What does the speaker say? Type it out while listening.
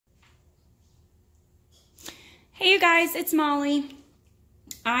Hey you guys, it's Molly.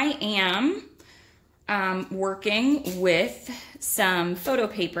 I am working with some photo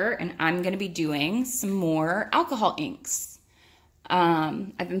paper and I'm going to be doing some more alcohol inks.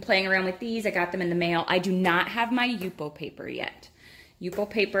 I've been playing around with these. I got them in the mail. I do not have my Yupo paper yet. Yupo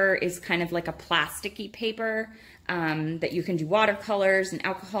paper is kind of like a plasticky paper that you can do watercolors and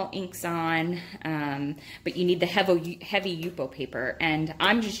alcohol inks on, but you need the heavy Yupo paper, and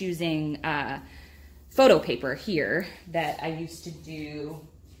I'm just using photo paper here that I used to do,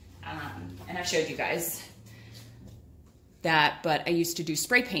 and I showed you guys that, but I used to do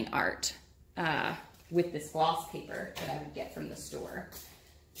spray paint art with this gloss paper that I would get from the store.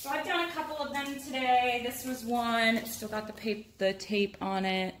 So I've done a couple of them today. This was one. It's still got the tape on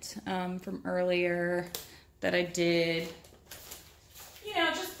it from earlier that I did. You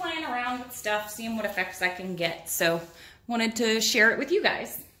know, just playing around with stuff, seeing what effects I can get. So wanted to share it with you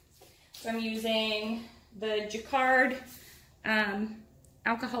guys. So I'm using the Jacquard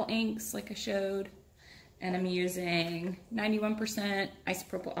alcohol inks like I showed. And I'm using 91%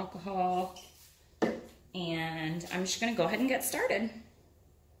 isopropyl alcohol. And I'm just gonna go ahead and get started.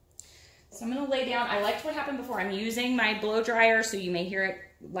 So I'm gonna lay down, I liked what happened before. I'm using my blow dryer, so you may hear it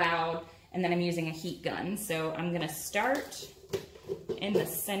loud, and then I'm using a heat gun. So I'm gonna start in the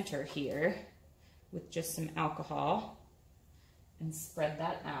center here with just some alcohol and spread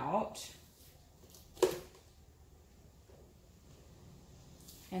that out.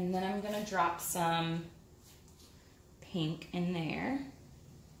 And then I'm gonna drop some pink in there.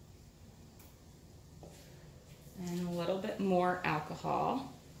 And a little bit more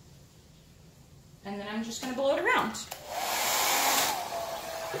alcohol. And then I'm just gonna blow it around.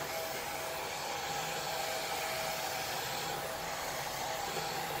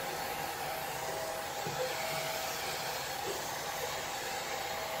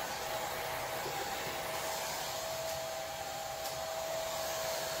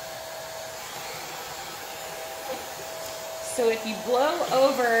 So if you blow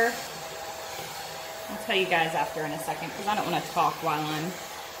over, I'll tell you guys after in a second because I don't want to talk while I'm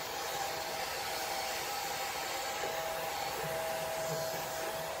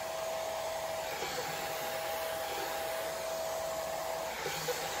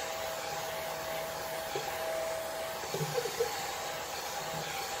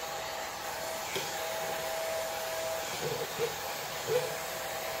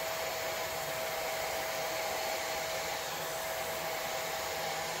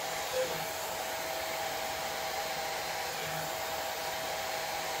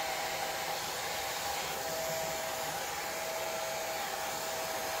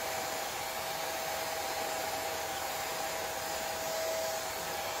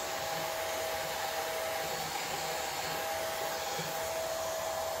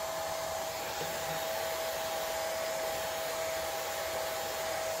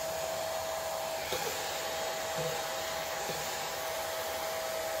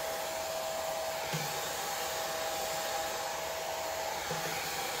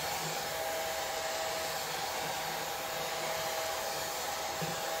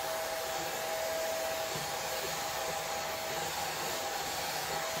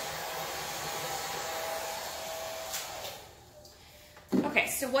okay,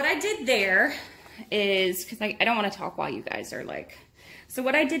 so what I did there is, because I don't want to talk while you guys are like, so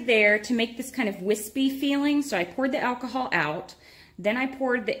what I did there to make this kind of wispy feeling, so I poured the alcohol out, then I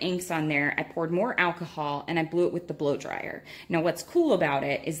poured the inks on there, I poured more alcohol, and I blew it with the blow dryer. Now what's cool about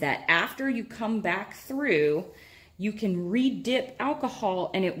it is that after you come back through, you can re-dip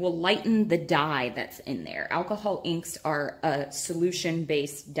alcohol and it will lighten the dye that's in there. Alcohol inks are a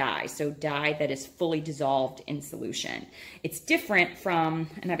solution-based dye, so dye that is fully dissolved in solution. It's different from,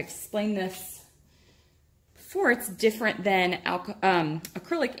 and I've explained this before, it's different than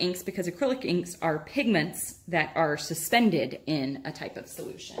acrylic inks because acrylic inks are pigments that are suspended in a type of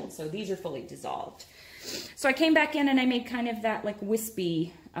solution. So these are fully dissolved. So I came back in and I made kind of that like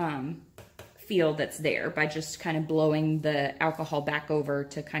wispy feel that's there by just kind of blowing the alcohol back over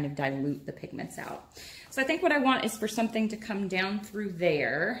to kind of dilute the pigments out. So I think what I want is for something to come down through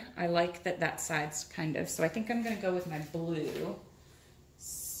there. I like that that side's kind of, so I think I'm gonna go with my blue.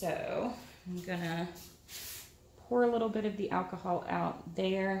 So I'm gonna pour a little bit of the alcohol out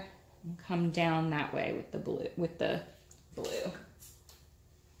there and come down that way with the blue.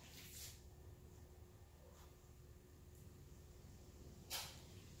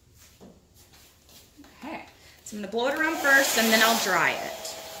 Okay, so I'm gonna blow it around first and then I'll dry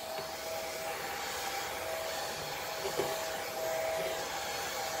it.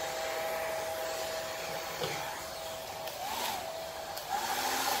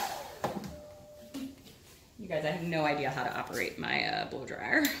 guys, I have no idea how to operate my blow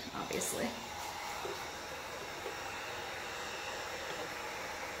dryer, obviously.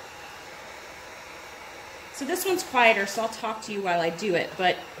 So this one's quieter, so I'll talk to you while I do it,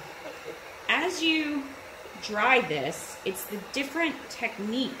 but as you dry this, it's the different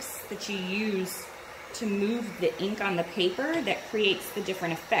techniques that you use to move the ink on the paper that creates the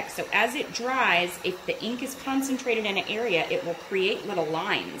different effects. So as it dries, if the ink is concentrated in an area, it will create little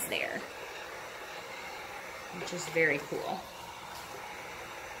lines there, which is very cool.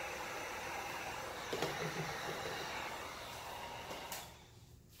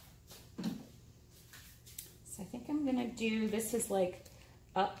 So I think I'm gonna do, this is like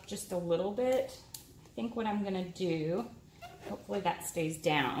up just a little bit. I think what I'm gonna do, hopefully that stays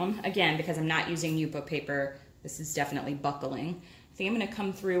down. Again, because I'm not using Yupo paper, this is definitely buckling. I think I'm gonna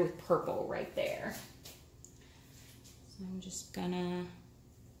come through with purple right there. So I'm just gonna,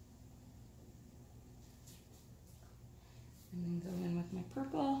 and then go in with my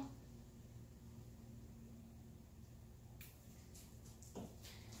purple.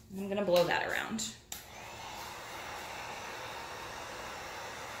 And I'm gonna blow that around.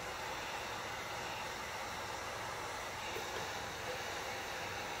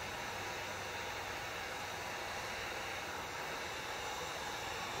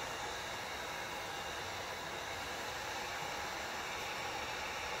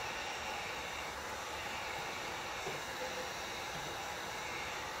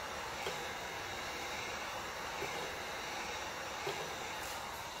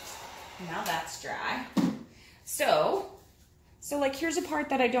 Now that's dry. So like here's a part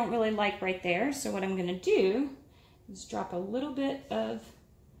that I don't really like right there. So what I'm gonna do is drop a little bit of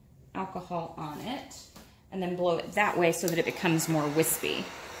alcohol on it and then blow it that way so that it becomes more wispy.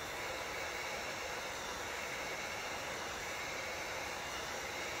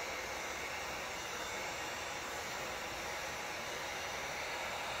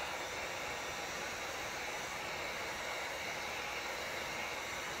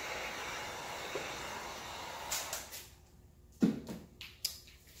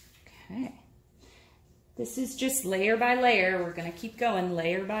 This is just layer by layer. We're gonna keep going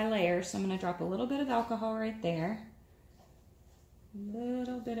layer by layer. So I'm gonna drop a little bit of alcohol right there. A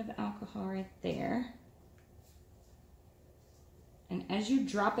little bit of alcohol right there. And as you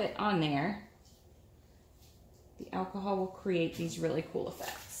drop it on there, the alcohol will create these really cool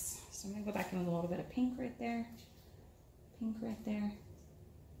effects. So I'm gonna go back in with a little bit of pink right there, pink right there,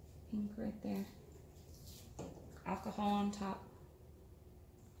 pink right there, alcohol on top.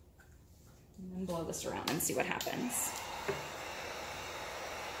 And then blow this around and see what happens.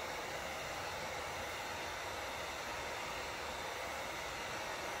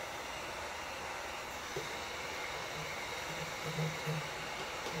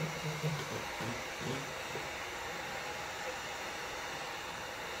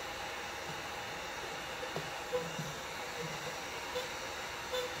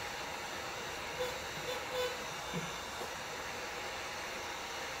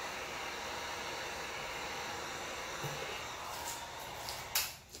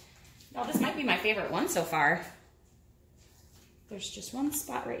 Now this might be my favorite one so far. There's just one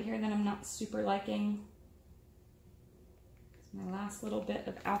spot right here that I'm not super liking. It's my last little bit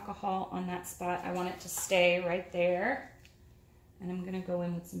of alcohol on that spot. I want it to stay right there. And I'm gonna go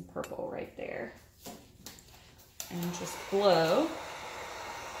in with some purple right there. And just blow.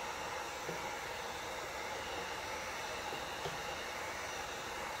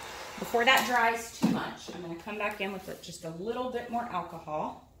 Before that dries too much, I'm gonna come back in with just a little bit more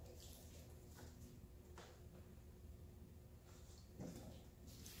alcohol.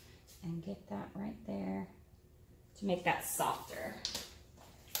 And get that right there to make that softer.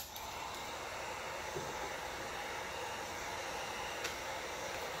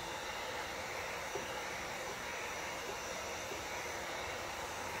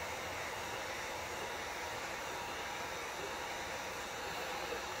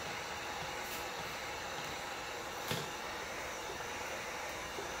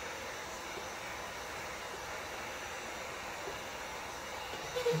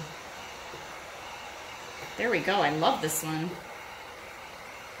 There we go. I love this one.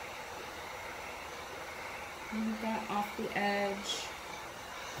 Move that off the edge.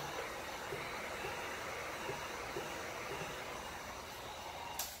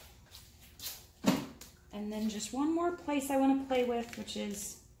 And then just one more place I want to play with, which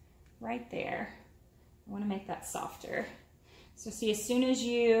is right there. I want to make that softer. So see, as soon as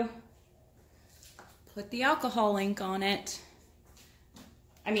you put the alcohol ink on it,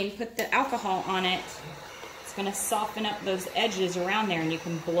 put the alcohol on it, it's going to soften up those edges around there, and you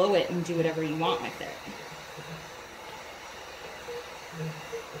can blow it and do whatever you want with it.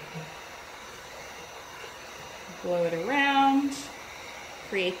 Blow it around,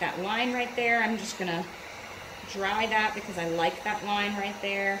 create that line right there. I'm just gonna dry that because I like that line right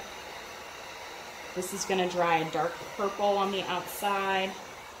there. This is gonna dry a dark purple on the outside.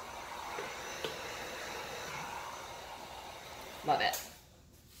 Love it.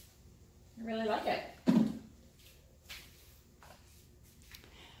 I really like it.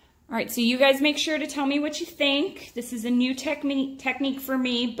 All right, so you guys make sure to tell me what you think. This is a new technique for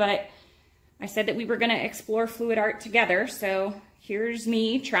me, but I said that we were gonna explore fluid art together, so here's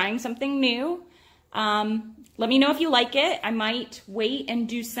me trying something new. Let me know if you like it. I might wait and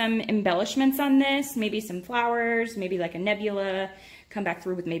do some embellishments on this, maybe some flowers, maybe like a nebula, come back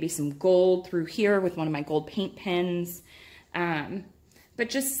through with maybe some gold through here with one of my gold paint pens. But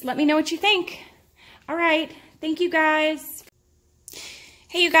just let me know what you think. All right, thank you guys.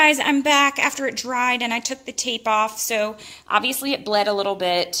 Hey you guys, I'm back after it dried and I took the tape off, so obviously it bled a little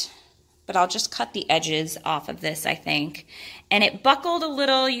bit, but I'll just cut the edges off of this, I think. And it buckled a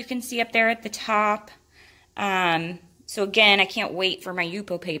little, you can see up there at the top. So again, I can't wait for my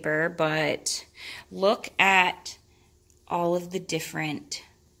Yupo paper, but look at all of the different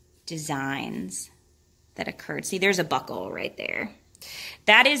designs that occurred. See, there's a buckle right there.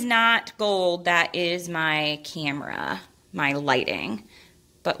 That is not gold, that is my camera, my lighting.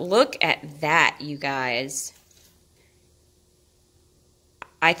 But look at that, you guys.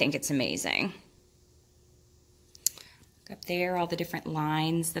 I think it's amazing. Look up there, all the different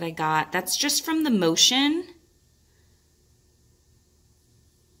lines that I got. That's just from the motion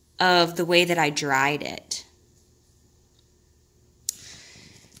of the way that I dried it.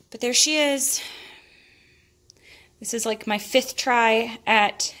 But there she is. This is like my 5th try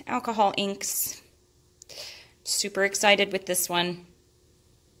at alcohol inks. Super excited with this one.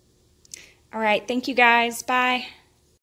 All right, thank you guys. Bye.